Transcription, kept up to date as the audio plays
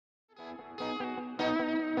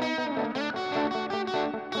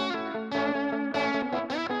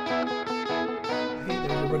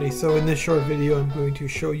everybody. So in this short video I'm going to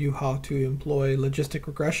show you how to employ logistic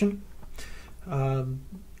regression in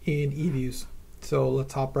Eviews. So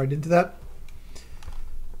let's hop right into that.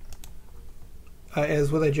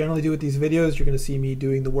 As what I generally do with these videos, you're going to see me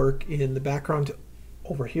doing the work in the background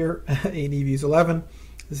over here in Eviews 11.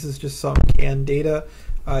 This is just some canned data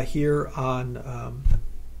here on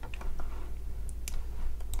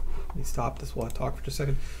let me stop this while I talk for just a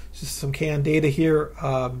second. It's just some canned data here.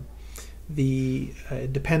 The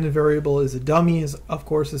dependent variable is a dummy, of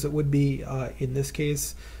course, as it would be in this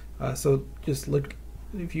case. So just look,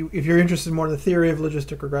 if you're interested more in the theory of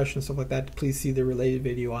logistic regression and stuff like that, please see the related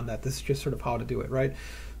video on that. This is just sort of how to do it, right?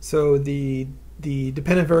 So the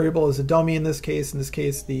dependent variable is a dummy in this case. In this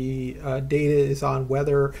case, the data is on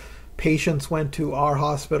whether patients went to our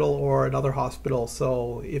hospital or another hospital.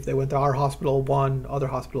 So if they went to our hospital, 1, other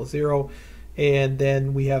hospital 0. And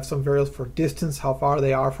then we have some variables for distance, how far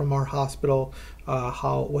they are from our hospital,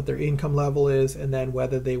 what their income level is, and then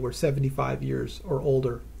whether they were 75 years or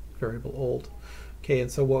older, variable old. Okay,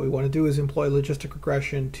 and so what we want to do is employ logistic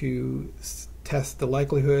regression to test the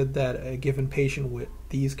likelihood that a given patient with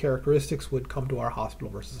these characteristics would come to our hospital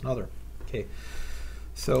versus another. Okay,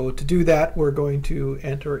 so to do that, we're going to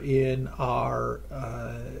enter in our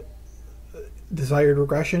desired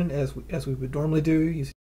regression as we would normally do. You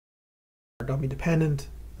see our dummy dependent,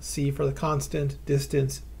 C for the constant,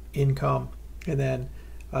 distance, income, and then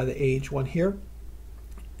the age one here.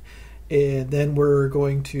 And then we're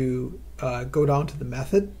going to go down to the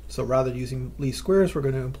method. So rather than using least squares, we're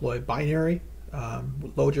going to employ binary,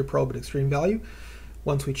 Logit probe at extreme value.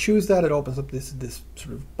 Once we choose that, it opens up this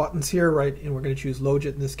sort of buttons here, right? And we're going to choose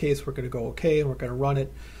Logit in this case. We're going to go OK, and we're going to run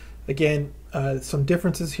it. Again, some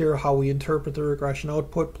differences here, how we interpret the regression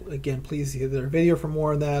output. Again, please see their video for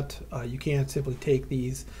more on that. You can't simply take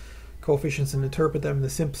these coefficients and interpret them in the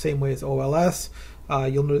same way as OLS.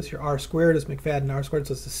 You'll notice your R squared is McFadden R squared,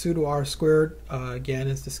 so it's the pseudo R squared. Again,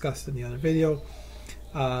 as discussed in the other video.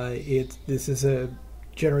 This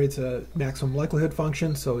generates a maximum likelihood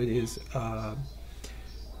function, so it is an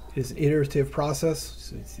iterative process.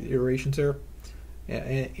 So it's the iterations there.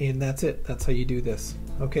 And that's it. That's how you do this.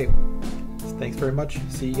 Okay. Thanks very much.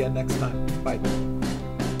 See you again next time.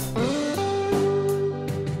 Bye.